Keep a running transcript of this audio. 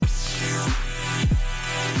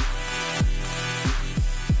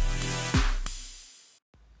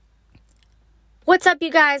up, you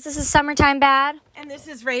guys? This is Summertime Bad. And this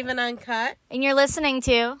is Raven Uncut. And you're listening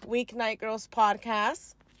to Weeknight Girls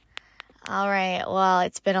Podcast. All right. Well,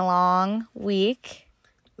 it's been a long week.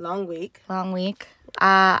 Long week.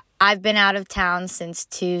 I've been out of town since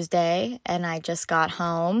Tuesday, and I just got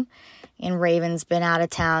home. And Raven's been out of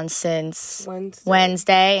town since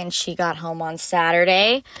Wednesday, and she got home on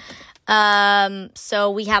Saturday. So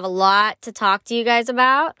we have a lot to talk to you guys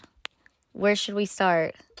about. Where should we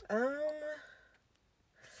start?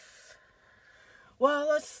 Well,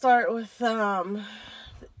 let's start with, we really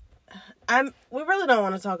don't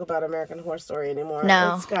want to talk about American Horror Story anymore.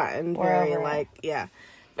 No. It's gotten very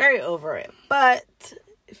over it. But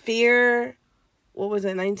Fear, what was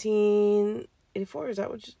it, 1984? Is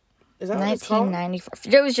that what it's called?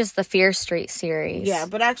 1994. It was just the Fear Street series. Yeah,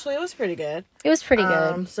 but actually it was pretty good. It was pretty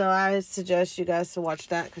good. So I suggest you guys to watch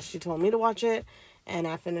that because she told me to watch it. And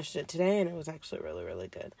I finished it today, and it was actually really, really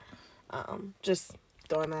good. Just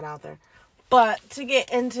throwing that out there. But to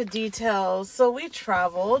get into details, so we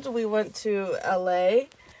traveled. We went to LA.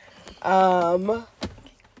 I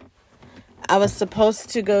was supposed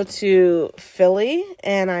to go to Philly,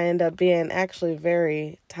 and I ended up being actually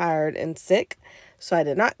very tired and sick. So I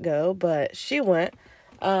did not go, but she went.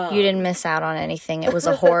 You didn't miss out on anything. It was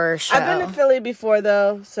a horror show. I've been to Philly before,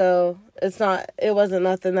 though, so it wasn't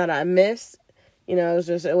nothing that I missed. You know,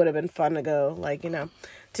 it would have been fun to go,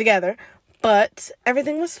 together. But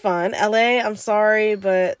everything was fun. LA, I'm sorry,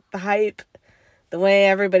 but the way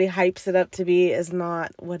everybody hypes it up to be is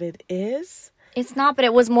not what it is. It's not, but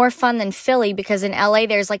it was more fun than Philly because in LA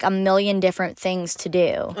there's like a million different things to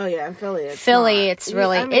do. Oh, yeah, in Philly it's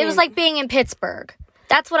really... it was like being in Pittsburgh.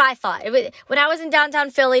 That's what I thought. When I was in downtown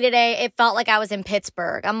Philly today, it felt like I was in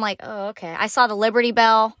Pittsburgh. I'm like, oh, okay. I saw the Liberty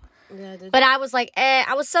Bell. Yeah, I was like,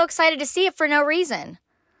 I was so excited to see it for no reason.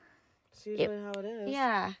 It's usually how it is.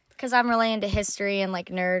 Yeah, because I'm really into history and like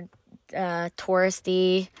nerd,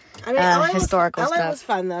 touristy, historical stuff. LA was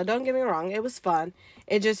fun though. Don't get me wrong, it was fun.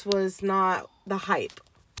 It just was not the hype.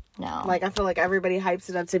 No, I feel like everybody hypes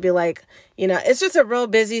it up to be like, it's just a real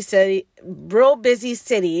busy city,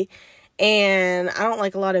 and I don't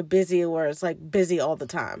like a lot of busy where it's like busy all the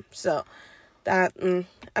time. So that.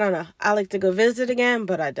 I don't know. I like to go visit again,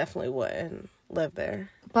 but I definitely wouldn't live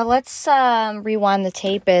there. But let's rewind the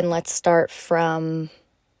tape and let's start from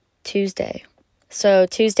Tuesday. So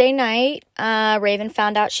Tuesday night, Raven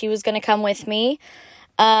found out she was going to come with me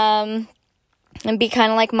and be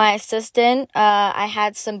kind of like my assistant. I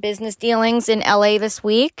had some business dealings in LA this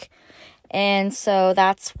week, and so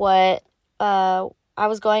that's what I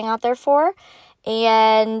was going out there for.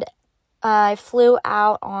 And I flew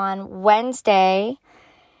out on Wednesday.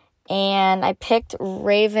 And I picked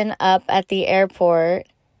Raven up at the airport.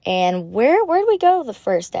 And where did we go the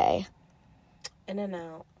first day?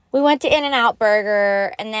 In-N-Out. We went to In-N-Out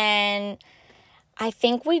Burger. And then I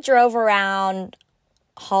think we drove around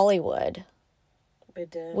Hollywood. We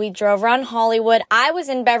did. We drove around Hollywood. I was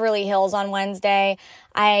in Beverly Hills on Wednesday.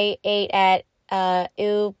 I ate at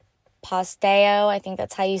Il Pastel. I think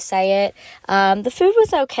that's how you say it. The food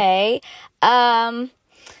was okay.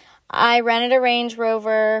 I rented a Range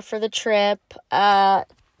Rover for the trip.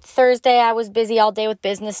 Thursday, I was busy all day with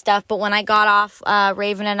business stuff. But when I got off,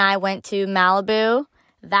 Raven and I went to Malibu.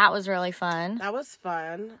 That was really fun. That was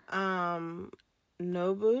fun.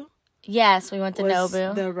 Nobu? Yes, we went to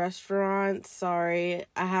Nobu. The restaurant. Sorry,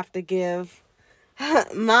 I have to give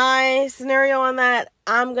my scenario on that.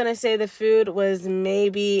 I'm going to say the food was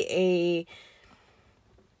maybe a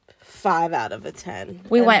 5 out of a 10.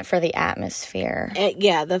 We went for the atmosphere.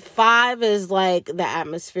 Yeah, the 5 is like the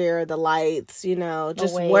atmosphere, the lights,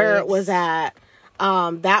 just where it was at.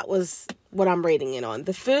 That was what I'm rating it on.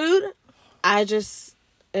 The food,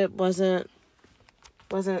 it wasn't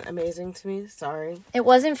amazing to me. Sorry. It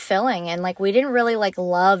wasn't filling, and we didn't really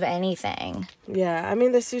love anything. Yeah, I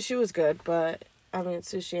mean the sushi was good, but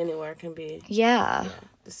sushi anywhere can be the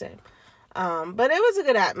same. But it was a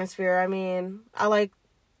good atmosphere. I mean, I like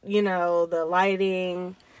the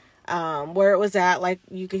lighting, where it was at,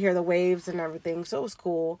 you could hear the waves and everything, so it was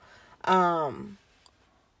cool.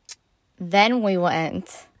 Then we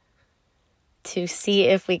went to see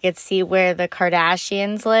if we could see where the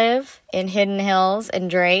Kardashians live in Hidden Hills and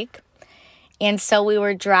Drake. And so we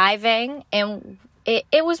were driving, and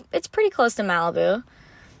it's pretty close to Malibu,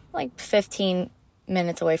 15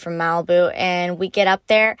 minutes away from Malibu, and we get up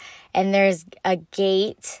there, and there's a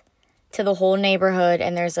gate to the whole neighborhood,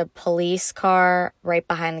 and there's a police car right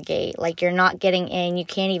behind the gate. You're not getting in. You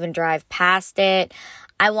can't even drive past it.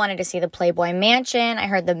 I wanted to see the Playboy Mansion. I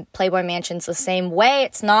heard the Playboy Mansion's the same way.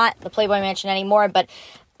 It's not the Playboy Mansion anymore, but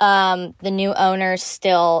the new owners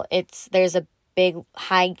still, there's a big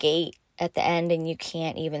high gate at the end, and you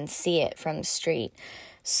can't even see it from the street.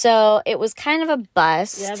 So it was kind of a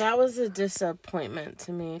bust. Yeah, that was a disappointment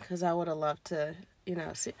to me because I would have loved to,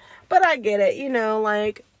 see. But I get it,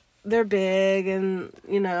 like, they're big and,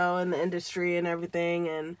 in the industry and everything.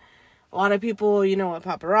 And a lot of people, with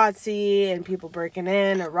paparazzi and people breaking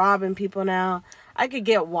in or robbing people now. I could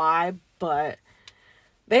get why, but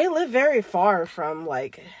they live very far from,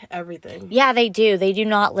 like, everything. Yeah, they do. They do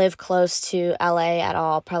not live close to LA at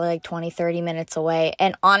all. Probably like 20, 30 minutes away.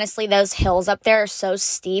 And honestly, those hills up there are so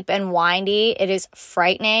steep and windy. It is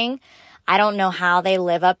frightening. I don't know how they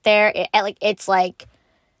live up there. It's like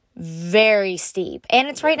very steep. And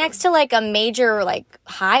it's right next to like a major like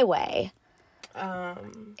highway.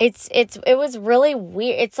 It was really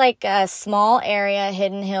weird. It's like a small area,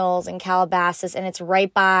 Hidden Hills in Calabasas, and it's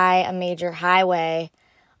right by a major highway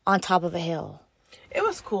on top of a hill. It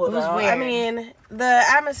was cool, though. It was weird. I mean, the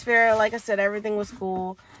atmosphere, like I said, everything was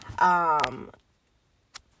cool. I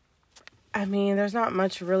mean, there's not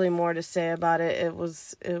much really more to say about it. It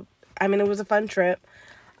was a fun trip.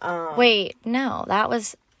 Wait, no, that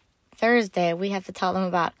was Thursday. We have to tell them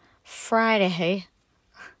about Friday.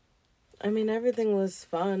 I mean, everything was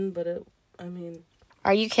fun, but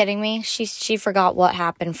Are you kidding me? She forgot what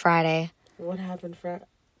happened Friday. What happened Friday?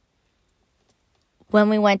 When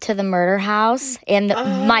we went to the murder house and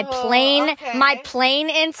my plane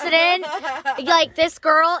incident, like this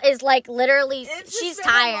girl is like literally, she's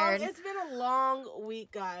tired. It's been a long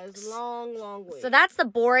week, guys. Long week. So that's the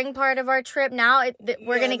boring part of our trip. Now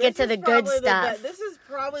we're going to get to the good stuff. This is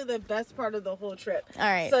probably the best part of the whole trip. All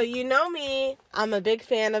right. So you know me, I'm a big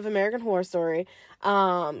fan of American Horror Story.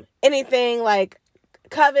 Anything like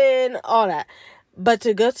Coven, all that. But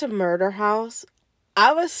to go to Murder House,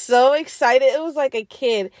 I was so excited. It was like a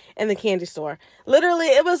kid in the candy store. Literally,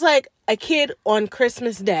 it was like a kid on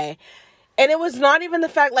Christmas Day. And it was not even the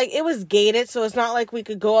fact, like, it was gated, so it's not like we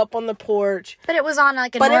could go up on the porch. But it was on,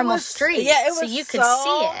 like, a normal street. Yeah, it was so you could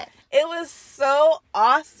see it. It was so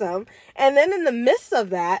awesome. And then in the midst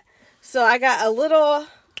of that, so I got a little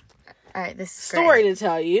all right, this is story great to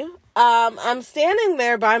tell you. I'm standing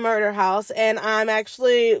there by Murder House, and I'm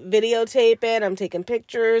actually videotaping. I'm taking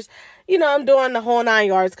pictures. I'm doing the whole 9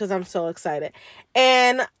 yards because I'm so excited.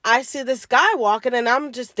 And I see this guy walking, and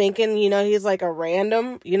I'm just thinking, he's like a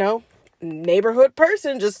random, neighborhood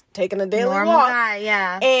person just taking a daily normal walk. Guy,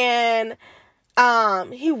 yeah.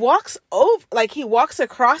 And he walks over, like he walks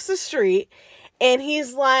across the street. And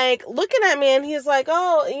he's, like, looking at me, and he's like,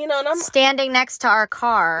 oh, and I'm standing next to our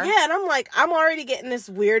car. Yeah, and I'm like, I'm already getting this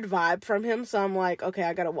weird vibe from him, so I'm like, okay,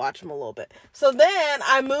 I gotta watch him a little bit. So then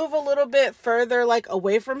I move a little bit further, like,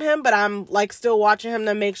 away from him, but I'm, like, still watching him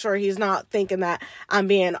to make sure he's not thinking that I'm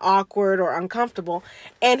being awkward or uncomfortable.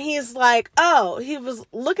 And he's like, oh, he was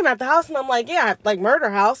looking at the house, and I'm like, yeah, like, Murder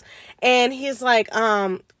House. And he's like,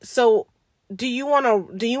 so do you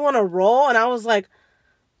wanna roll? And I was like,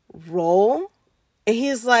 roll? And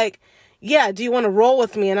he's like, yeah, do you want to roll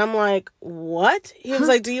with me? And I'm like, what? He was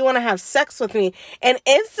like, do you want to have sex with me? And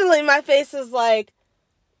instantly my face is like,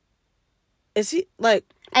 is he like...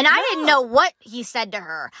 And no. I didn't know what he said to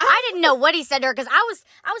her. I didn't know what he said to her because I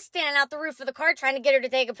was standing out the roof of the car trying to get her to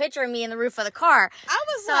take a picture of me in the roof of the car.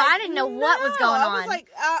 I didn't know what was going on. I was like,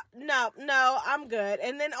 no, I'm good.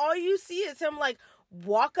 And then all you see is him like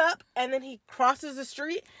walk up, and then he crosses the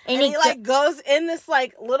street, and he like goes in this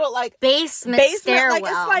like little like basement stairwell. Like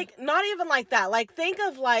it's like not even like that. Like think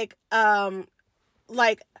of like on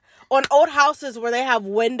old houses where they have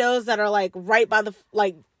windows that are like right by the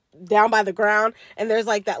like down by the ground, and there's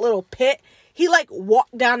like that little pit. He like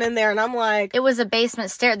walked down in there, and I'm like, it was a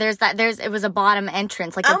basement stair. It was a bottom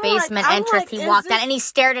entrance, like a basement entrance. He walked down, and he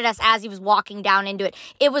stared at us as he was walking down into it.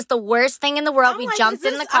 It was the worst thing in the world. We jumped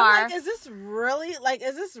in the car. I'm like, is this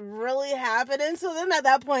really happening? So then at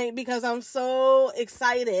that point, because I'm so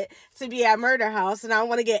excited to be at Murder House, and I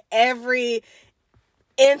want to get every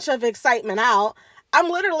inch of excitement out, I'm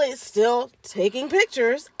literally still taking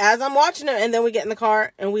pictures as I'm watching it, and then we get in the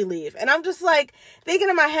car and we leave. And I'm just like thinking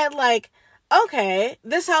in my head, like, okay,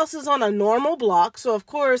 this house is on a normal block, so of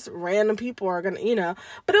course random people are gonna,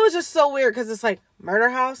 but it was just so weird because it's like Murder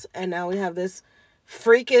House, and now we have this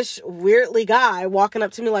freakish, weirdly guy walking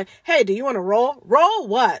up to me like, hey, do you want to roll? Roll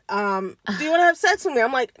what? Do you want to have sex with me?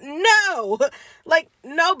 I'm like, no, like,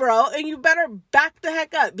 no, bro, and you better back the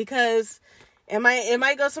heck up because it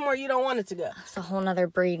might go somewhere you don't want it to go. It's a whole nother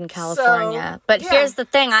breed in California. But here's the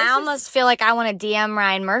thing. I almost feel like I want to DM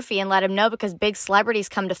Ryan Murphy and let him know because big celebrities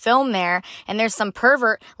come to film there, and there's some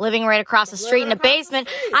pervert living right across the street in a basement.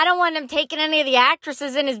 I don't want him taking any of the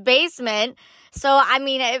actresses in his basement. So, I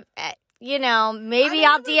mean, maybe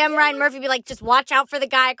I'll DM Ryan Murphy, be like, just watch out for the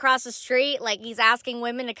guy across the street. Like, he's asking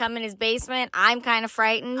women to come in his basement. I'm kind of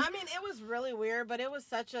frightened. I mean, it was really weird, but it was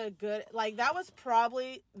such a good, like, that was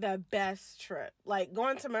probably the best trip. Like,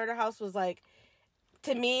 going to Murder House was, like,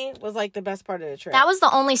 to me, was, like, the best part of the trip. That was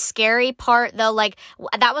the only scary part, though. Like,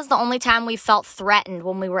 that was the only time we felt threatened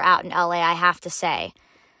when we were out in LA, I have to say.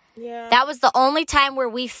 Yeah. That was the only time where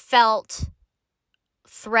we felt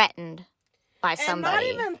threatened by somebody.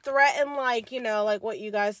 And not even threatened, like, like what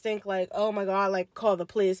you guys think, like, oh my God, like, call the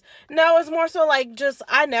police. No, it's more so like, just,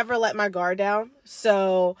 I never let my guard down.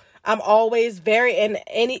 So I'm always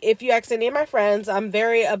if you ask any of my friends, I'm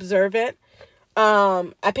very observant.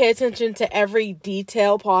 I pay attention to every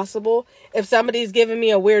detail possible. If somebody's giving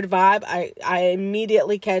me a weird vibe, I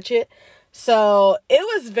immediately catch it. So it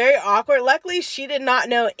was very awkward. Luckily, she did not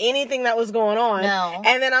know anything that was going on. No.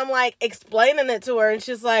 And then I'm like explaining it to her, and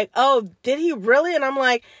she's like, "Oh, did he really?" And I'm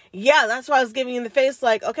like, "Yeah, that's why I was giving you the face."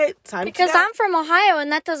 Like, okay, time because to go. I'm from Ohio, and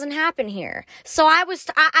that doesn't happen here. So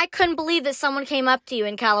I couldn't believe that someone came up to you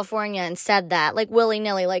in California and said that, like, willy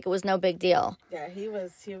nilly, like it was no big deal. Yeah, he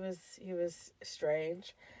was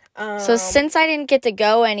strange. So since I didn't get to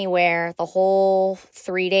go anywhere the whole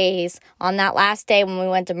 3 days, on that last day when we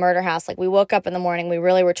went to Murder House, like, we woke up in the morning, we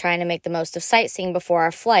really were trying to make the most of sightseeing before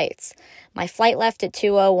our flights. My flight left at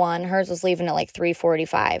 2:01. Hers was leaving at like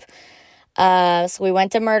 3:45. So we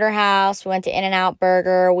went to Murder House, we went to In-N-Out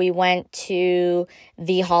Burger, we went to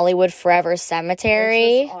the Hollywood Forever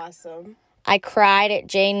Cemetery. Which is awesome. I cried at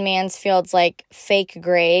Jane Mansfield's, like, fake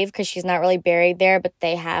grave, because she's not really buried there, but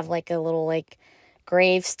they have, like, a little, like,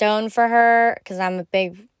 gravestone for her, because I'm a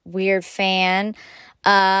big, weird fan.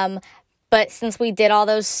 But since we did all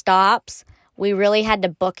those stops, we really had to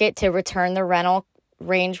book it to return the rental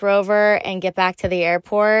Range Rover and get back to the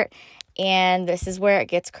airport. And this is where it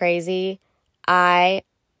gets crazy. I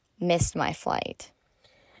missed my flight.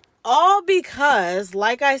 All because,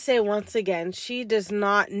 like I say once again, she does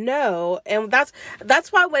not know. And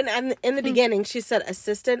that's why when in the beginning she said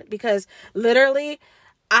assistant, because literally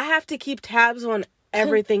I have to keep tabs on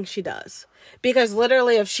everything she does. Because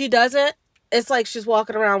literally if she doesn't, it's like she's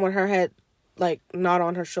walking around with her head, like, not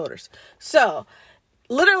on her shoulders. So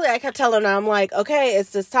literally I kept telling her, I'm like, okay,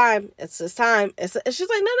 it's this time. And she's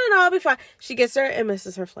like, no, I'll be fine. She gets there and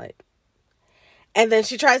misses her flight. And then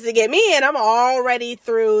she tries to get me, and I'm already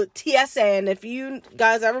through TSA. And if you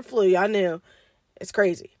guys ever flew, y'all knew it's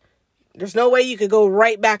crazy. There's no way you could go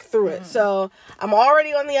right back through it. So I'm already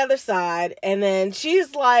on the other side. And then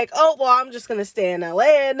she's like, oh, well, I'm just going to stay in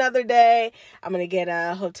LA another day. I'm going to get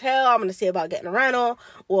a hotel. I'm going to see about getting a rental.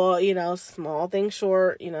 Well, small thing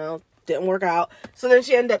short, didn't work out. So then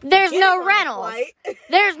she ended up There's no rentals.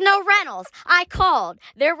 There's no rentals. I called.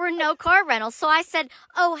 There were no car rentals. So I said,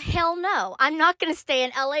 oh, hell no. I'm not going to stay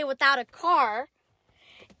in LA without a car.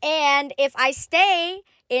 And if I stay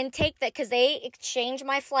and take that, because they exchanged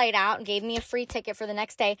my flight out and gave me a free ticket for the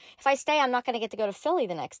next day. If I stay, I'm not going to get to go to Philly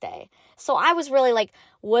the next day. So I was really like,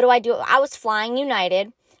 what do I do? I was flying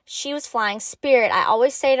United. She was flying Spirit. I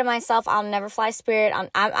always say to myself, I'll never fly Spirit.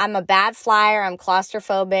 I'm a bad flyer. I'm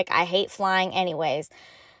claustrophobic. I hate flying anyways.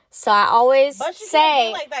 So I always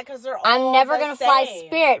say, like that 'cause they're all I'm never going to fly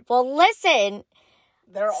Spirit. Well, listen.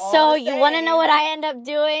 They're all so the you same. want to know what I end up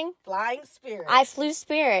doing? Flying Spirit. I flew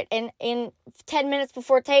Spirit. And in 10 minutes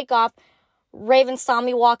before takeoff, Raven saw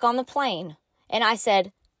me walk on the plane. And I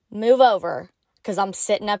said, move over, because I'm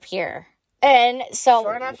sitting up here. And so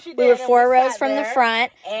sure enough, she we were 4 rows from the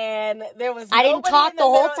front. And there was I didn't talk the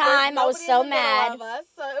whole time. I was so mad.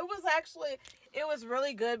 So it was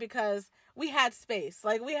really good because we had space.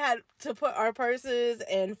 Like, we had to put our purses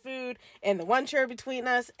and food in the one chair between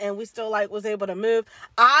us, and we still, like, was able to move.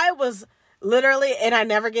 I was literally, and I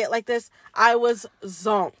never get like this, I was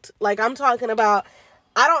zonked. Like, I'm talking about,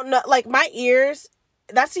 I don't know, like, my ears,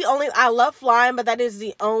 that's the only, I love flying, but that is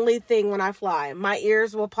the only thing when I fly. My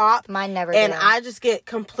ears will pop. Mine never and do. I just get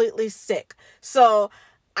completely sick. So,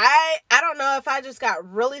 I don't know if I just got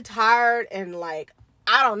really tired and, like,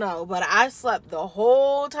 I don't know, but I slept the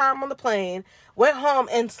whole time on the plane, went home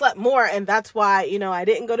and slept more, and that's why, I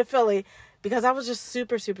didn't go to Philly, because I was just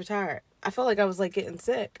super, super tired. I felt like I was, like, getting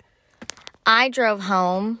sick. I drove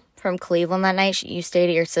home from Cleveland that night. You stayed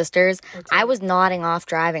at your sister's. I was nodding off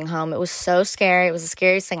driving home. It was so scary. It was the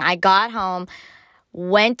scariest thing. I got home,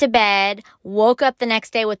 went to bed, woke up the next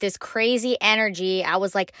day with this crazy energy. I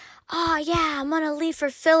was like, oh, yeah, I'm going to leave for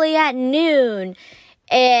Philly at noon.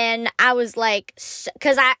 And I was like,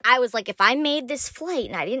 because I was like, if I made this flight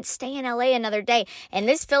and I didn't stay in LA another day, and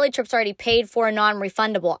this Philly trip's already paid for and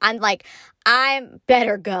non-refundable, I'm like, I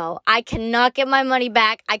better go. I cannot get my money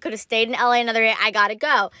back. I could have stayed in LA another day. I gotta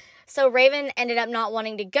go. So Raven ended up not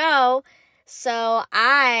wanting to go. So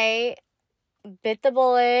I bit the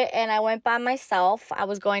bullet and I went by myself. I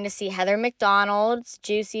was going to see Heather McDonald's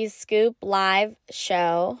Juicy Scoop live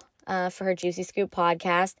show for her Juicy Scoop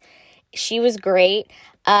podcast. She was great.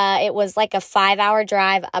 It was like a 5-hour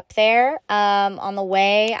drive up there. On the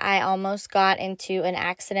way, I almost got into an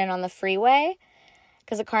accident on the freeway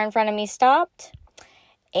because a car in front of me stopped.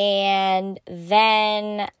 And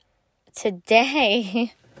then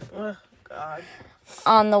today, oh, God.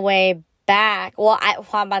 on the way back, how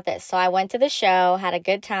about this? So I went to the show, had a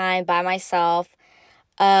good time by myself.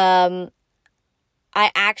 I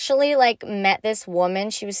actually, met this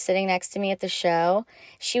woman. She was sitting next to me at the show.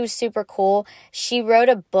 She was super cool. She wrote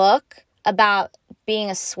a book about being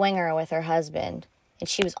a swinger with her husband. And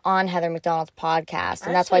she was on Heather McDonald's podcast.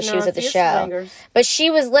 And that's why she was at the show. Swingers. But she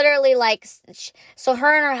was literally so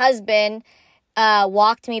her and her husband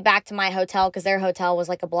walked me back to my hotel because their hotel was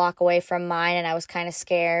like a block away from mine. And I was kind of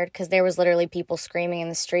scared because there was literally people screaming in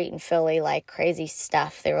the street in Philly, like crazy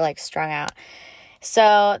stuff. They were strung out.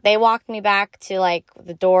 So they walked me back to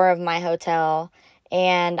the door of my hotel.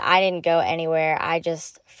 And I didn't go anywhere. I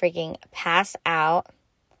just freaking passed out.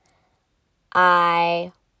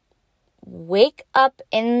 I wake up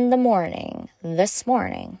in the morning, this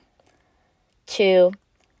morning, to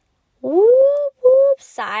whoop, whoop,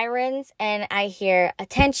 sirens, and I hear,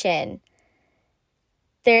 attention,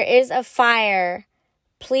 there is a fire.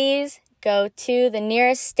 Please go to the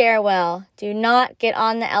nearest stairwell. Do not get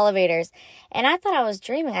on the elevators. And I thought I was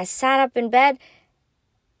dreaming. I sat up in bed.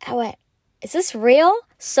 I went, is this real?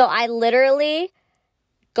 So I literally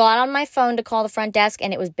got on my phone to call the front desk,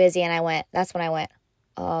 and it was busy, and that's when I went,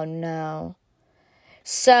 oh no.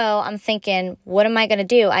 So I'm thinking, what am I going to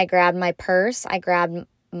do? I grabbed my purse. I grabbed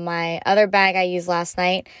my other bag I used last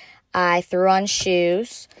night. I threw on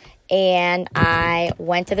shoes and I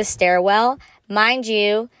went to the stairwell. Mind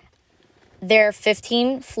you, there are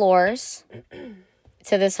 15 floors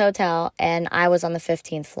to this hotel and I was on the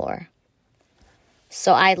 15th floor.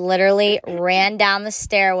 So I literally ran down the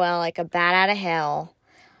stairwell like a bat out of hell,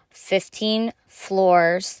 15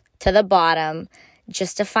 floors to the bottom,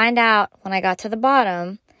 just to find out when I got to the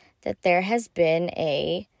bottom that there has been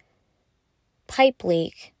a pipe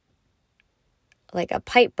leak. Like a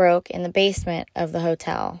pipe broke in the basement of the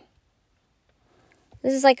hotel.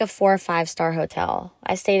 This is like a 4 or 5 star hotel.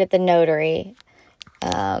 I stayed at the Notary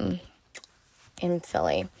in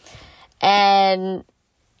Philly. And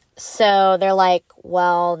so they're like,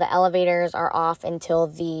 well, the elevators are off until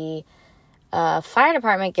the fire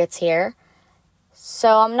department gets here.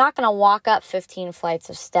 So I'm not going to walk up 15 flights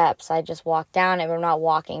of steps. I just walk down and I'm not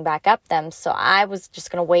walking back up them. So I was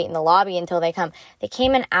just going to wait in the lobby until they come. They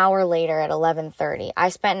came an hour later at 11:30. I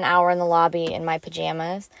spent an hour in the lobby in my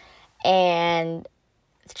pajamas and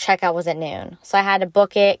the checkout was at noon. So I had to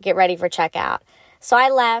book it, get ready for checkout. So I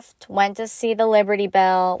left, went to see the Liberty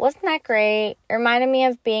Bell. Wasn't that great? It reminded me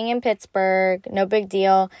of being in Pittsburgh. No big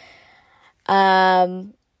deal.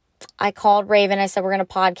 I called Raven. I said, we're going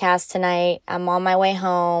to podcast tonight. I'm on my way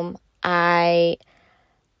home. I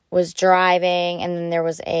was driving and then there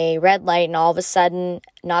was a red light and all of a sudden,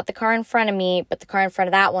 not the car in front of me, but the car in front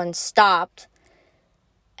of that one stopped.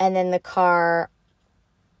 And then the car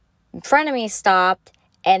in front of me stopped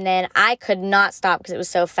and then I could not stop because it was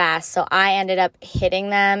so fast. So I ended up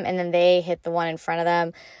hitting them and then they hit the one in front of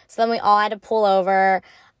them. So then we all had to pull over.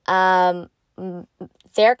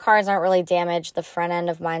 Their cars aren't really damaged. The front end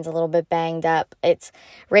of mine's a little bit banged up.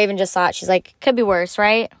 Raven just saw it. She's like, could be worse,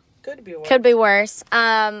 right? Could be worse. Could be worse.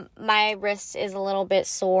 My wrist is a little bit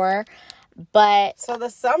sore, but so the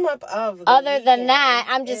sum up of the other than that,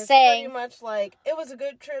 I'm just saying, pretty much like it was a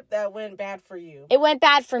good trip that went bad for you. It went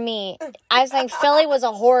bad for me. I was saying Philly was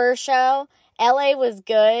a horror show. LA was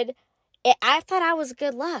good. I thought I was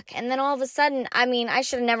good luck, and then all of a sudden, I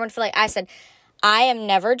should have never went to Philly. I said, I am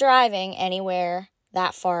never driving anywhere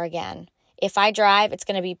that far again. If I drive, it's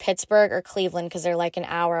going to be Pittsburgh or Cleveland because they're like an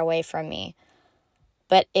hour away from me.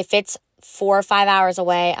 But if it's 4 or 5 hours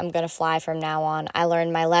away, I'm going to fly from now on. I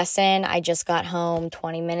learned my lesson. I just got home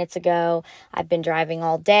 20 minutes ago. I've been driving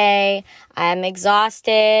all day. I'm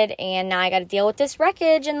exhausted. And now I got to deal with this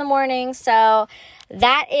wreckage in the morning. So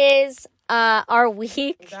that is our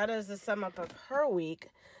week. That is the sum up of her week.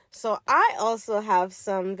 So I also have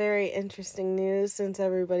some very interesting news since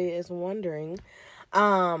everybody is wondering.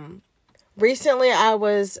 Recently I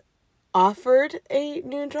was offered a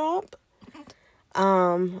new job.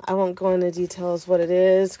 I won't go into details what it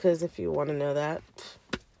is, because if you want to know that,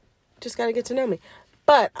 just got to get to know me.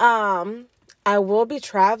 But, I will be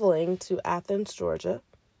traveling to Athens, Georgia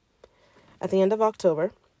at the end of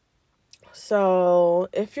October. So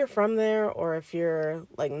if you're from there or if you're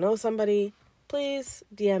like know somebody, please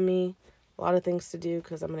DM me. A lot of things to do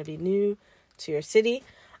because I'm going to be new to your city.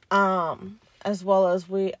 As well as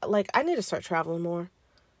I need to start traveling more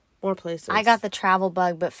places. I got the travel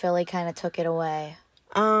bug, but Philly kind of took it away.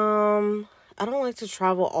 I don't like to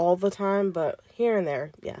travel all the time, but here and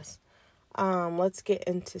there, yes. Let's get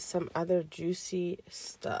into some other juicy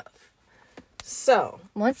stuff. So,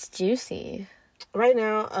 what's juicy? Right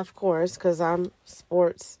now, of course, because I'm a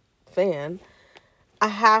sports fan, I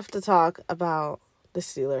have to talk about the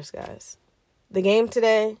Steelers, guys. The game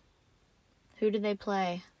today. Who did they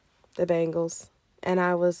play? The Bengals. And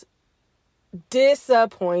I was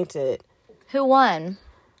disappointed. Who won?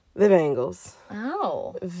 The Bengals.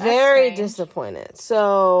 Oh. Very disappointed.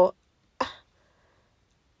 So,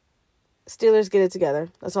 Steelers, get it together.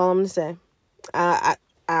 That's all I'm going to say. I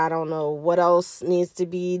don't know what else needs to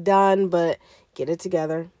be done, but get it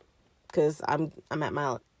together. Because I'm at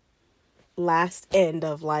my last end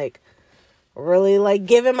of, really,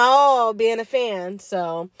 giving my all being a fan.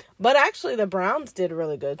 So, but actually, the Browns did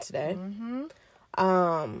really good today.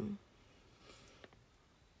 Mm-hmm.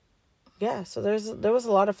 Yeah, so there was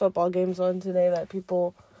a lot of football games on today that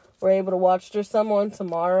people were able to watch. There's some on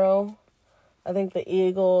tomorrow. I think the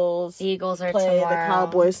Eagles are play tomorrow. The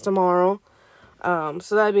Cowboys tomorrow.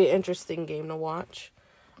 So that'd be an interesting game to watch.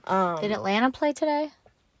 Did Atlanta play today?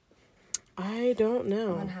 I don't know.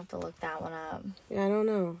 I'm going to have to look that one up. Yeah, I don't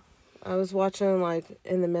know. I was watching,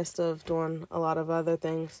 in the midst of doing a lot of other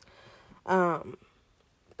things. But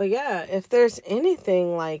yeah, if there's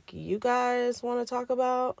anything, you guys want to talk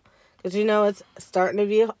about, because, it's starting to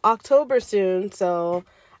be October soon, so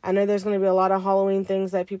I know there's going to be a lot of Halloween things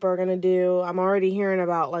that people are going to do. I'm already hearing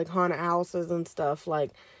about, haunted houses and stuff,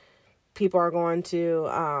 people are going to,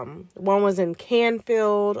 one was in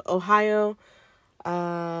Canfield, Ohio.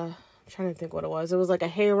 I'm trying to think what it was. It was a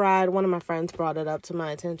hayride. One of my friends brought it up to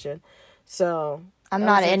my attention. So I'm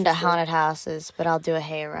not into haunted houses, but I'll do a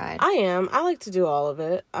hayride. I am. I like to do all of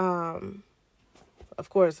it. Of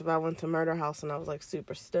course, if I went to Murder House and I was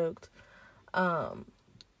super stoked. Oh,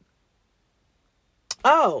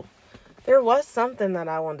 there was something that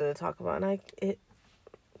I wanted to talk about, and it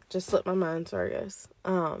just slipped my mind. Sorry, guys.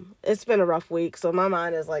 It's been a rough week, so my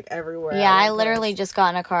mind is everywhere. Yeah, I literally just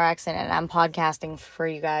got in a car accident, and I'm podcasting for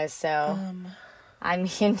you guys, so I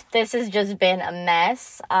mean, this has just been a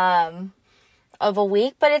mess of a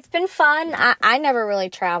week, but it's been fun. I never really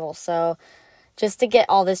travel, so just to get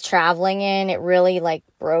all this traveling in, it really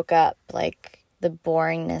broke up the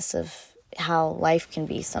boringness of how life can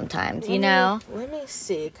be sometimes, you know? Let me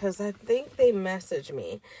see, because I think they messaged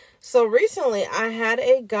me. So recently I had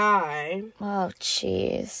a guy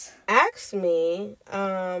ask me,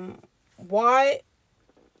 why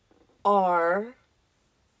are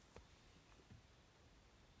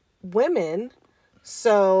women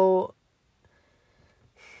so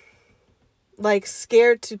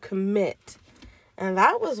scared to commit? And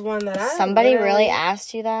that was one that somebody really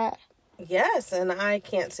asked you that? Yes, and I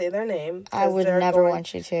can't say their name. I would never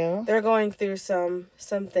want you to. They're going through some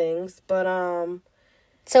things, but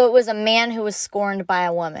So it was a man who was scorned by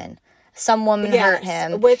a woman. Some woman hurt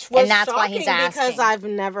him, which was and that's why he's asking. Because I've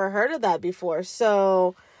never heard of that before.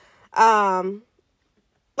 So, and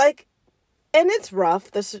it's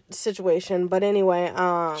rough, the situation, but anyway,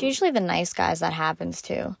 it's usually the nice guys that happens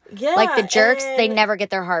to. Yeah, the jerks, they never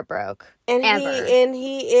get their heart broke. And ever.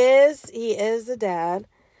 He is a dad.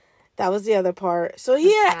 That was the other part. So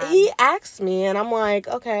he asked me, and I'm like,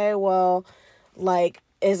 okay, well,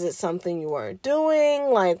 is it something you weren't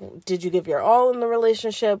doing? Did you give your all in the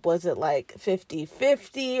relationship? Was it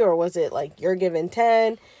 50-50, or was it you're giving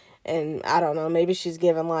 10 and I don't know, maybe she's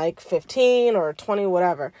giving 15 or 20,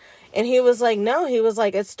 whatever. And he was no, he was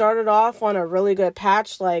it started off on a really good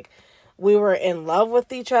patch. We were in love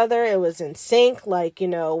with each other. It was in sync.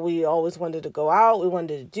 We always wanted to go out. We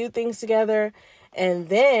wanted to do things together. And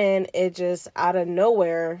then it just out of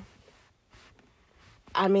nowhere,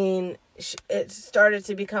 I mean, it started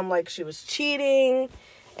to become she was cheating.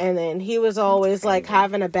 And then he was always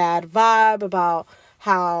having a bad vibe about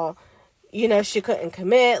how, she couldn't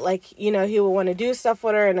commit. He would want to do stuff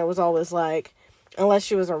with her. And it was always unless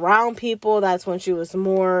she was around people, that's when she was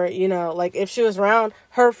more, if she was around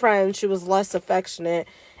her friends, she was less affectionate.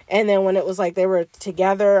 And then when it was they were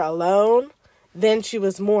together alone, then she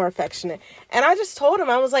was more affectionate. And I just told him,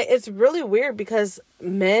 I was it's really weird because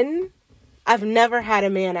I've never had a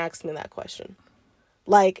man ask me that question.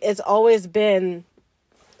 It's always been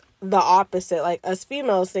the opposite. Us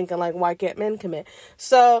females thinking why can't men commit?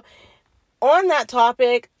 So on that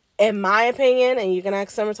topic, in my opinion, and you can ask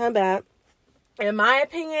Summertime back, in my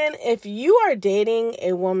opinion, if you are dating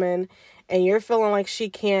a woman and you're feeling like she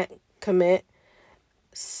can't commit,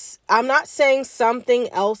 I'm not saying something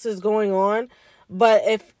else is going on, but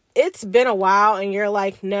if it's been a while and you're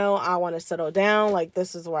like, no, I want to settle down, like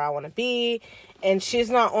this is where I want to be, and she's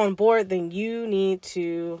not on board, then you need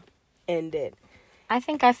to end it. I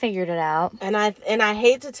think I figured it out. And I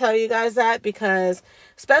hate to tell you guys that, because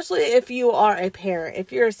especially if you are a parent,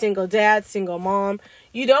 if you're a single dad, single mom,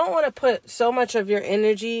 you don't want to put so much of your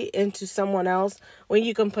energy into someone else when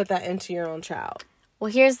you can put that into your own child. Well,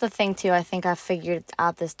 here's the thing, too. I think I figured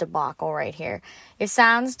out this debacle right here. It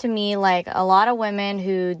sounds to me like a lot of women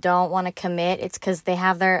who don't want to commit, it's because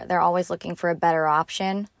they're always looking for a better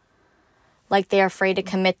option. Like, they're afraid to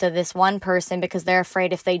commit to this one person because they're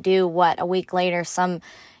afraid if they do, a week later, some,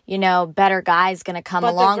 better guy's going to come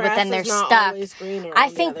along, but then they're stuck. I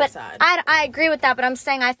think, but I agree with that, but I'm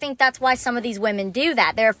saying I think that's why some of these women do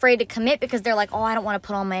that. They're afraid to commit because they're like, oh, I don't want to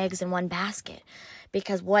put all my eggs in one basket.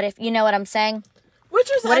 Because what if, you know what I'm saying? Which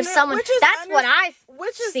is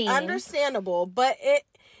understandable, but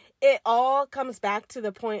it all comes back to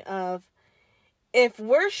the point of, if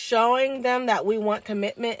we're showing them that we want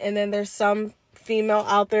commitment, and then there's some female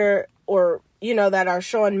out there, or that are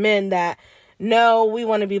showing men that no, we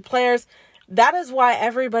want to be players. That is why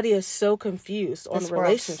everybody is so confused on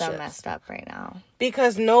relationships. This world's so messed up right now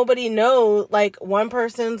because nobody knows. Like, one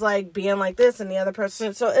person's like being like this, and the other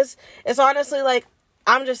person. So it's honestly like,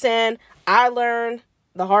 I'm just saying, I learned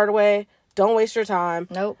the hard way. Don't waste your time.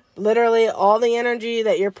 Nope. Literally, all the energy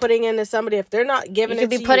that you're putting into somebody, if they're not giving it to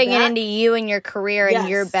you, you could be putting it into you and your career and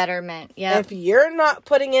your betterment. Yeah. If you're not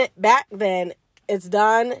putting it back, then it's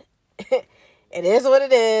done. It is what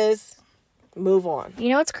it is. Move on. You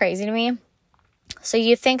know what's crazy to me? So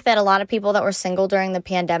you think that a lot of people that were single during the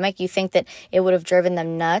pandemic, you think that it would have driven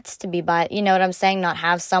them nuts to be you know what I'm saying? Not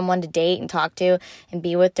have someone to date and talk to and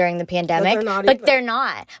be with during the pandemic. But they're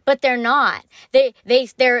not.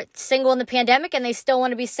 They're single in the pandemic, and they still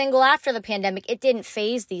want to be single after the pandemic. It didn't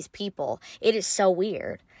faze these people. It is so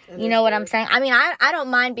weird. You know what I'm saying? I mean, I don't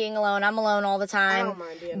mind being alone. I'm alone all the time. I don't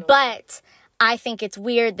mind being alone. But I think it's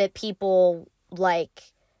weird that people,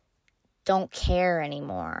 don't care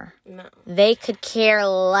anymore. No. They could care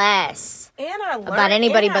less about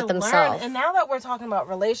anybody but themselves. And now that we're talking about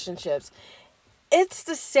relationships, it's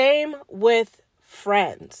the same with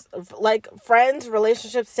friends. Like, friends,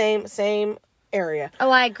 relationships, same area.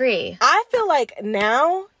 Oh, I agree. I feel like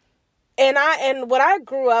now, and when I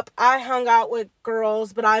grew up, I hung out with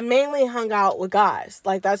girls, but I mainly hung out with guys.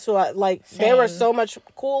 Like, that's who they were so much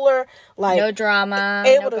cooler. Like, no drama,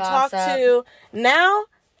 able to talk to. Now,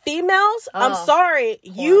 females, I'm sorry,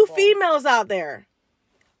 horrible. You females out there,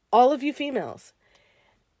 all of you females.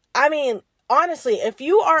 I mean, honestly, if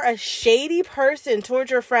you are a shady person towards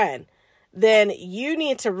your friend, then you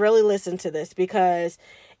need to really listen to this, because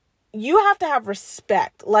you have to have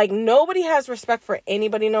respect. Like, nobody has respect for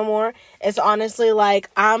anybody no more. It's honestly like,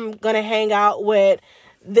 I'm going to hang out with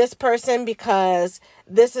this person because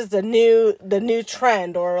this is the new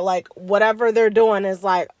trend, or like whatever they're doing is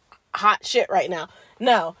like hot shit right now.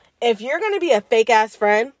 No, if you're going to be a fake ass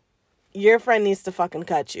friend, your friend needs to fucking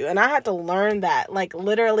cut you. And I had to learn that, like,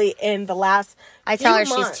 literally in the last I tell her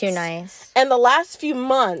months. She's too nice. In the last few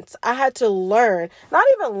months, I had to learn, not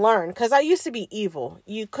even learn, because I used to be evil.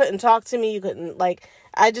 You couldn't talk to me. You couldn't,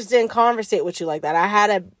 I just didn't conversate with you like that. I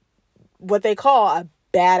had what they call a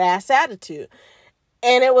badass attitude.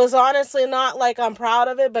 And it was honestly not like I'm proud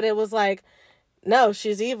of it, but it was like, no,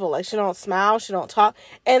 she's evil. Like, she don't smile, she don't talk.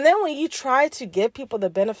 And then when you try to give people the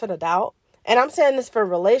benefit of doubt, and I'm saying this for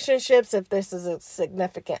relationships, if this is a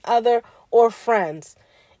significant other or friends,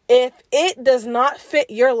 if it does not fit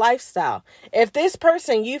your lifestyle, if this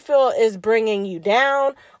person you feel is bringing you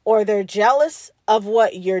down, or they're jealous of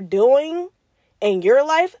what you're doing in your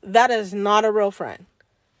life, that is not a real friend.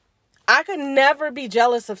 I could never be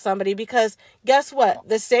jealous of somebody, because guess what?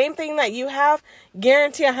 The same thing that you have,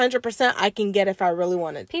 guarantee 100% I can get if I really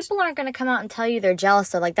wanted. People aren't going to come out and tell you they're jealous,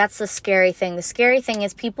 though. Like, that's the scary thing. The scary thing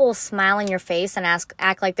is people will smile in your face and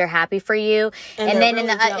act like they're happy for you. And then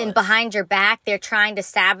really in behind your back, they're trying to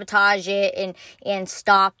sabotage it and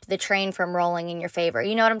stop the train from rolling in your favor.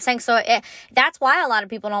 You know what I'm saying? So that's why a lot of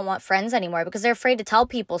people don't want friends anymore, because they're afraid to tell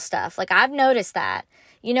people stuff. Like, I've noticed that.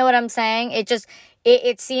 You know what I'm saying?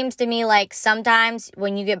 It seems to me like sometimes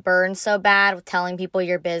when you get burned so bad with telling people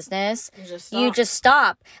your business, you just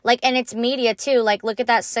stop. Like, and it's media too. Like, look at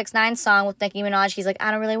that 6ix9ine song with Nicki Minaj. He's like,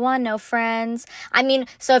 I don't really want no friends. I mean,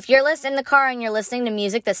 so if you're listening in the car and you're listening to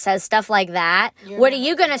music that says stuff like that, what are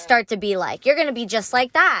you going to start to be like? You're going to be just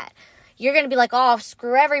like that. you're going to be like, oh,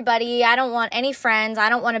 screw everybody. I don't want any friends. I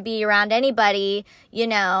don't want to be around anybody, you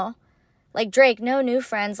know. Like, Drake, no new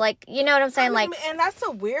friends. Like, you know what I'm saying? I mean, and that's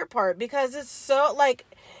the weird part, because it's so, like,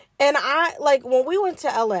 and I, like, when we went to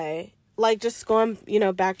LA, like, just going, you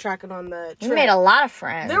know, backtracking on the trip. You made a lot of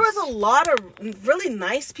friends. There was a lot of really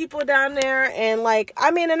nice people down there, and, like,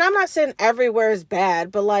 I mean, and I'm not saying everywhere is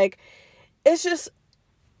bad, but, like, it's just,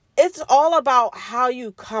 it's all about how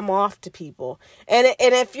you come off to people. And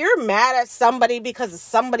if you're mad at somebody because of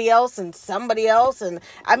somebody else, and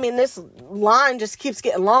I mean, this line just keeps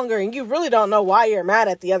getting longer, and you really don't know why you're mad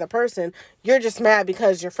at the other person. You're just mad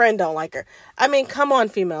because your friend don't like her. I mean, come on,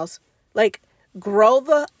 females. Like, grow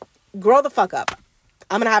the fuck up.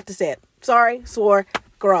 I'm going to have to say it. Sorry, swore,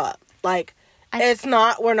 grow up. Like,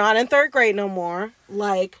 we're not in third grade no more.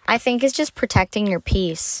 Like, I think it's just protecting your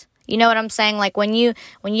peace. You know what I'm saying? Like, when you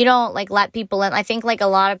don't, like, let people in, I think, like, a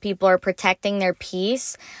lot of people are protecting their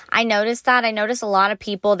peace. I noticed that. I notice a lot of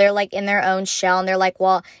people, they're, like, in their own shell, and they're like,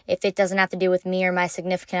 well, if it doesn't have to do with me or my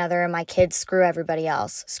significant other and my kids, screw everybody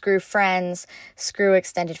else. Screw friends, screw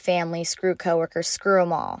extended family, screw coworkers, screw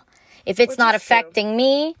them all. If it's not affecting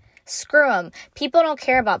me, screw them. People don't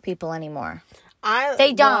care about people anymore.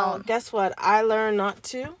 They don't. Well, guess what? I learned not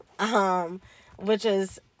to, which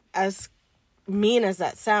is as mean as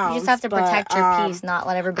that sounds. You just have to protect your peace, not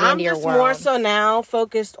let everybody into your world. I'm just more so now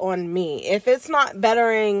focused on me. If it's not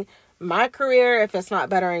bettering my career, if it's not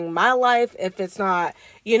bettering my life, if it's not,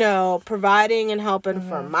 you know, providing and helping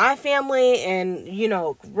for my family and, you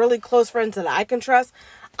know, really close friends that I can trust,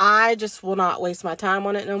 I just will not waste my time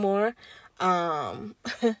on it no more.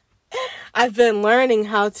 I've been learning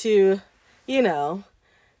how to, you know,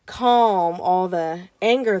 calm all the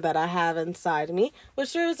anger that I have inside me,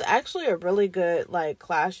 which there's actually a really good, like,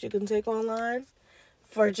 class you can take online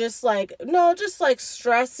for just, like,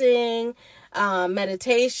 stressing,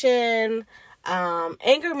 meditation,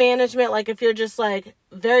 anger management. Like, if you're just, like,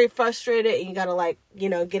 very frustrated and you gotta, like, you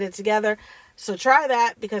know, get it together. So try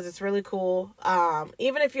that, because it's really cool.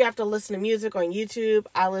 Even if you have to listen to music on YouTube,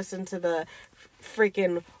 I listen to the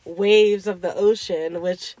freaking waves of the ocean,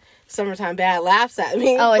 which Summertime Bad laughs at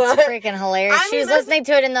me. Oh, it's freaking hilarious. She was listening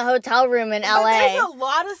to it in the hotel room in LA. There's a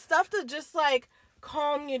lot of stuff to just, like,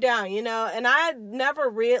 calm you down, you know? And I never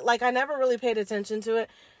really paid attention to it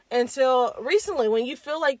until recently, when you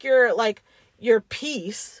feel like your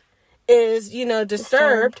peace is, you know,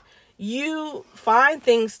 disturbed. You find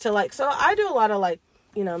things to, like, so I do a lot of, like,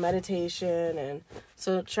 you know, meditation, and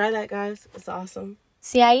so try that, guys. It's awesome.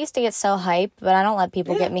 See, I used to get so hyped, but I don't let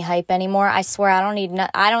people get me hype anymore. I swear, I don't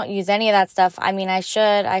use any of that stuff. I mean, I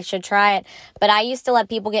should try it, but I used to let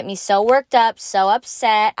people get me so worked up, so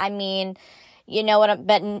upset. I mean, you know what?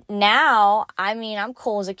 But now, I mean, I'm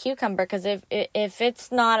cool as a cucumber, because if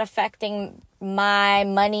it's not affecting my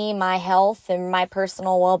money, my health, and my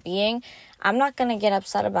personal well-being, I'm not gonna get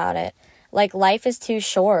upset about it. Like, life is too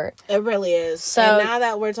short. It really is. So, and now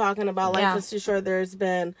that we're talking about life is too short, there's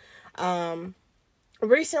been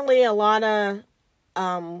recently a lot of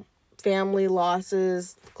family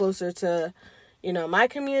losses closer to, you know, my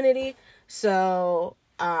community. So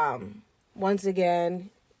once again,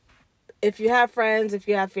 if you have friends, if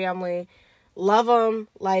you have family, love them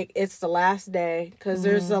like it's the last day, because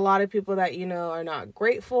there's a lot of people that, you know, are not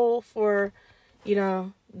grateful for, you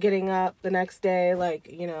know, getting up the next day. Like,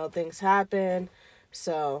 you know, things happen,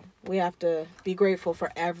 so we have to be grateful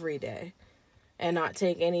for every day and not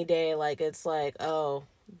take any day like it's like, oh,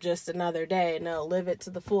 just another day. No, live it to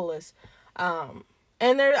the fullest. And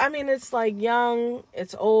there, I mean, it's like young,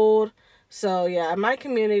 it's old. So yeah, my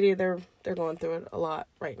community, they're going through it a lot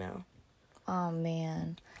right now. Oh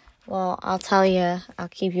man. Well, I'll tell you, I'll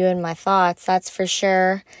keep you in my thoughts, that's for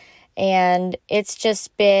sure. And it's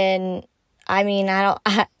just been, I mean,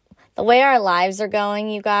 the way our lives are going,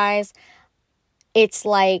 you guys, it's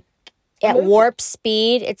like at warp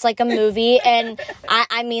speed. It's like a movie. And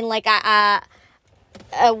I mean, like,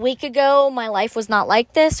 a week ago, my life was not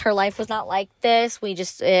like this. Her life was not like this.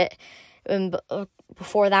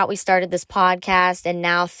 Before that, we started this podcast, and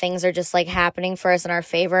now things are just, like, happening for us in our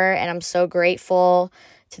favor, and I'm so grateful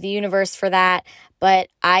to the universe for that. But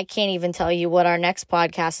I can't even tell you what our next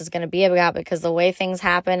podcast is going to be about, because the way things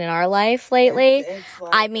happen in our life lately, it's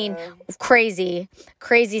like, I mean, crazy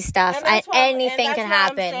stuff. Anything can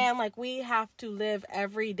happen. I'm saying, like, we have to live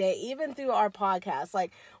every day, even through our podcast.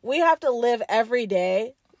 Like, we have to live every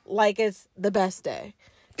day like it's the best day.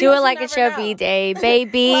 Do it like it should be day,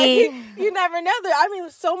 baby. Like, you never know. I mean,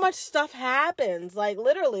 so much stuff happens. Like,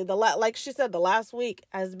 literally, like she said, the last week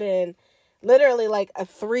has been literally like a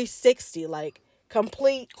 360. Like,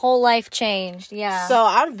 complete. Whole life changed, yeah. So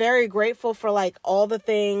I'm very grateful for, like, all the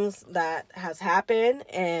things that has happened,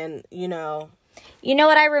 and, You know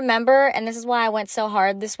what I remember, and this is why I went so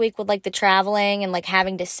hard this week with, like, the traveling and, like,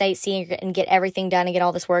 having to sightsee and get everything done and get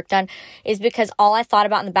all this work done, is because all I thought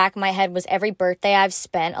about in the back of my head was every birthday I've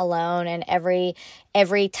spent alone, and every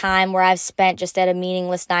time where I've spent just at a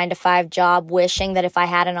meaningless 9-to-5 job, wishing that if I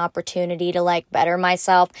had an opportunity to, like, better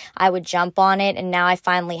myself, I would jump on it. And now I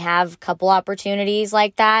finally have a couple opportunities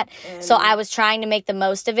like that. So I was trying to make the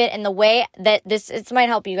most of it. And the way that this might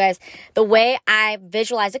help you guys, the way I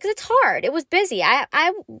visualize it, because it's hard. It was busy.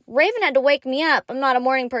 Raven had to wake me up. I'm not a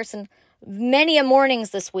morning person. Many a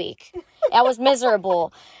mornings this week. I was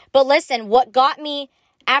miserable. But listen, what got me,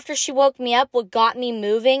 after she woke me up, what got me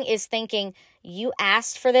moving is thinking, you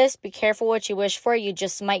asked for this. Be careful what you wish for. You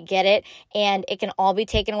just might get it. And it can all be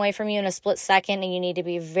taken away from you in a split second. And you need to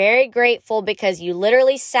be very grateful because you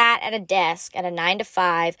literally sat at a desk at a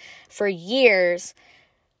 9-to-5 for years,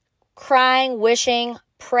 crying, wishing,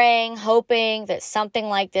 praying, hoping that something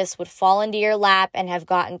like this would fall into your lap, and have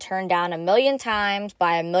gotten turned down 1,000,000 times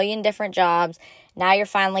by 1,000,000 different jobs. Now you're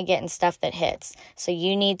finally getting stuff that hits. So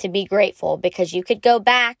you need to be grateful, because you could go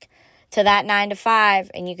back to that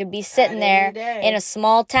 9-to-5 and you could be sitting there in a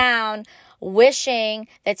small town wishing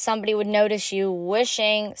that somebody would notice you,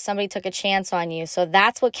 wishing somebody took a chance on you. So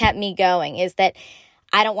that's what kept me going, is that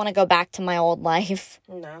I don't want to go back to my old life.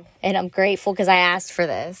 No. And I'm grateful because I asked for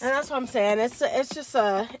this. And that's what I'm saying. It's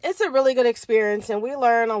a really good experience, and we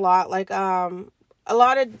learn a lot. Like, a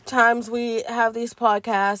lot of times we have these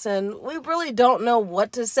podcasts and we really don't know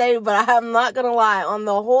what to say, but I'm not going to lie. On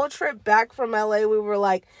the whole trip back from LA, we were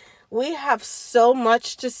like, we have so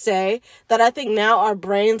much to say that I think now our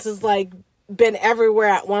brains is like been everywhere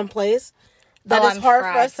at one place. That it's hard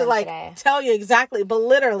for us to like tell you exactly. But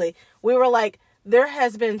literally, we were like, there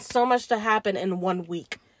has been so much to happen in 1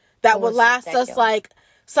 week that would last us like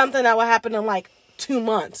something that would happen in like 2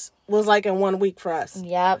 months was like in 1 week for us.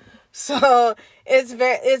 Yep. So it's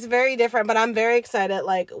very different, but I'm very excited.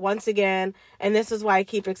 Like, once again, and this is why I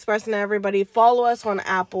keep expressing to everybody, follow us on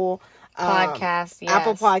Apple Podcasts, yes.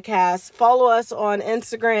 Apple Podcasts. Follow us on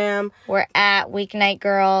Instagram. We're at Weeknight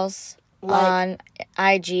Girls on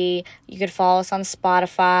IG. You could follow us on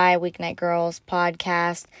Spotify, Weeknight Girls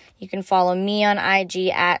Podcast. You can follow me on IG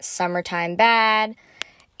at Summertime Bad.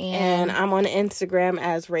 And I'm on Instagram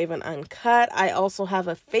as Raven Uncut. I also have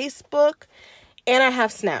a Facebook, and I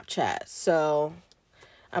have Snapchat. So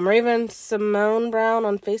I'm Raven Simone Brown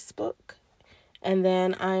on Facebook, and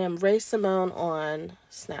then I am Ray Simone on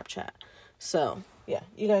Snapchat. So, yeah,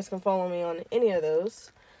 you guys can follow me on any of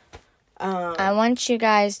those. I want you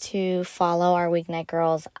guys to follow our Weeknight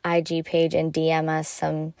Girls IG page and DM us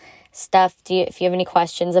some stuff. If you have any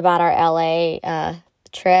questions about our LA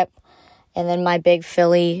trip, and then my big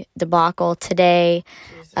Philly debacle today,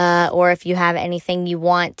 or if you have anything you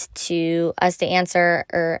want us to answer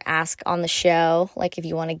or ask on the show, like if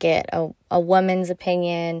you want to get a woman's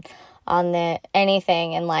opinion on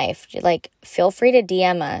anything in life, like, feel free to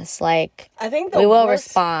DM us. Like, I think we will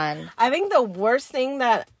respond. I think the worst thing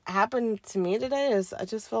that happened to me today is I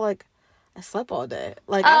just feel like I slept all day.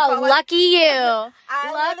 Like, lucky you.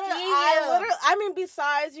 I mean,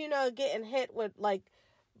 besides, getting hit with like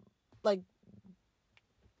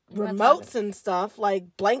remotes and stuff,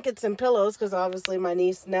 like blankets and pillows, because obviously my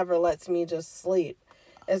niece never lets me just sleep.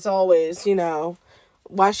 It's always,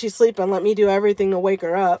 while she's sleeping, let me do everything to wake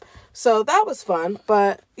her up. So that was fun.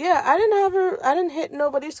 But yeah, I didn't hit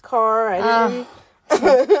nobody's car. I'm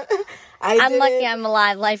lucky I'm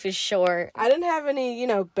alive. Life is short. I didn't have any,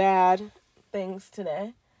 bad things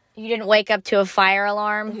today. You didn't wake up to a fire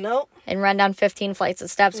alarm? Nope. And run down 15 flights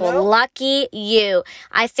of steps? Nope. Well, lucky you.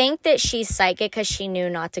 I think that she's psychic because she knew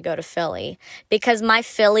not to go to Philly. Because my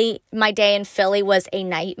day in Philly was a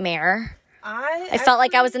nightmare. I felt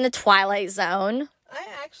like I was in the Twilight Zone.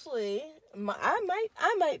 I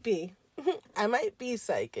might be. I might be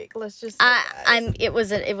psychic. Let's just say it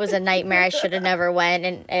was a nightmare. I should have never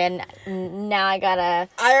went, and now I gotta.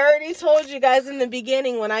 I already told you guys in the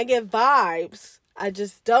beginning, when I get vibes, I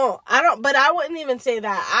just don't. But I wouldn't even say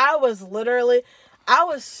that. I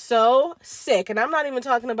was so sick, and I'm not even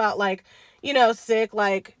talking about like, sick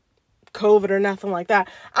like COVID or nothing like that.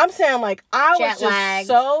 I'm saying like I was just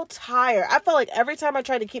so tired. I felt like every time I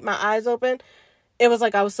tried to keep my eyes open, it was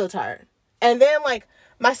like I was so tired. And then like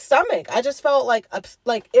my stomach, I just felt like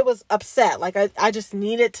it was upset. Like I just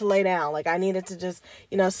needed to lay down. Like I needed to just,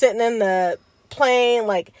 sitting in the plane,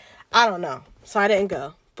 like, I don't know. So I didn't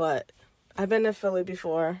go. But I've been to Philly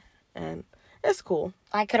before, and it's cool.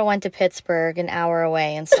 I could have went to Pittsburgh, an hour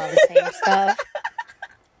away, and saw the same stuff.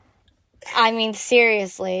 I mean,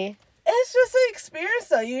 seriously. It's just an experience,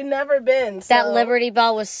 though. You've never been. So. That Liberty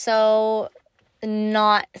Bell was so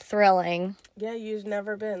not thrilling. Yeah, you've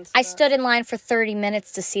never been. So I stood in line for 30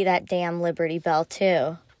 minutes to see that damn Liberty Bell,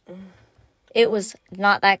 too. It was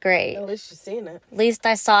not that great. At least you've seen it. At least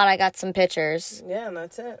I saw it. I got some pictures. Yeah, and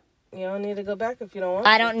that's it. You don't need to go back if you don't want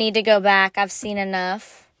I to. don't need to go back. I've seen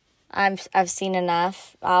enough. I've seen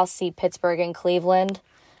enough. I'll see Pittsburgh and Cleveland.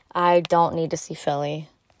 I don't need to see Philly.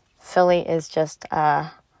 Philly is just,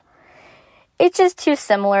 it's just too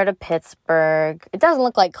similar to Pittsburgh. It doesn't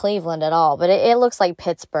look like Cleveland at all, but it looks like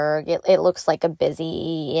Pittsburgh. It looks like a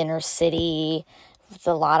busy inner city with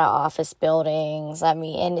a lot of office buildings. I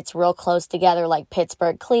mean, and it's real close together like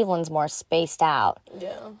Pittsburgh. Cleveland's more spaced out.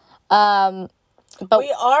 Yeah. But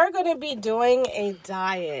we are going to be doing a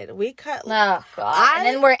diet. We cut... Oh, God. And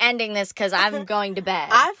then we're ending this because I'm going to bed.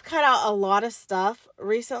 I've cut out a lot of stuff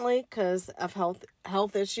recently because of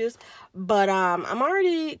health issues. But I'm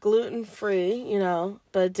already gluten-free, you know.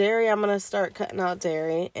 But dairy, I'm going to start cutting out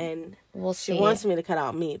dairy. And we'll see. She wants me to cut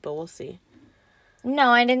out meat, but we'll see. No,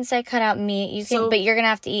 I didn't say cut out meat. But you're going to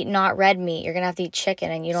have to eat not red meat. You're going to have to eat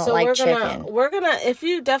chicken, and you don't like chicken. We're going to, if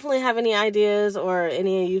you definitely have any ideas or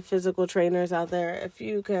any of you physical trainers out there, if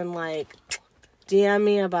you can, like, DM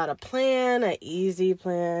me about a plan, an easy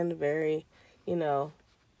plan, very, you know,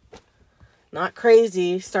 not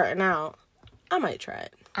crazy starting out, I might try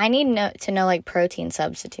it. I need to know, like, protein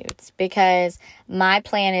substitutes, because my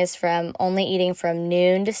plan is from only eating from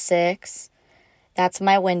noon to 6. That's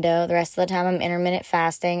my window. The rest of the time I'm intermittent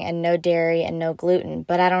fasting and no dairy and no gluten.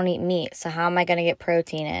 But I don't eat meat, so how am I going to get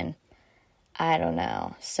protein in? I don't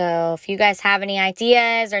know. So if you guys have any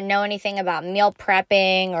ideas or know anything about meal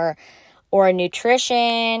prepping or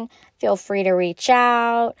nutrition, feel free to reach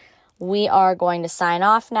out. We are going to sign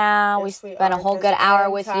off now. Yes, we spent a whole good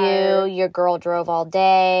hour with you. Your girl drove all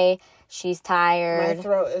day. She's tired. My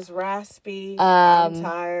throat is raspy. I'm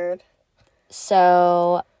tired.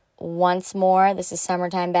 So... once more, this is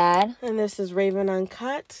Summertime Bad. And this is Raven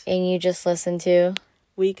Uncut. And you just listened to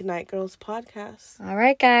Weeknight Girls Podcast. All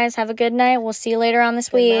right, guys. Have a good night. We'll see you later on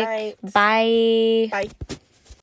this week. Night. Bye. Bye.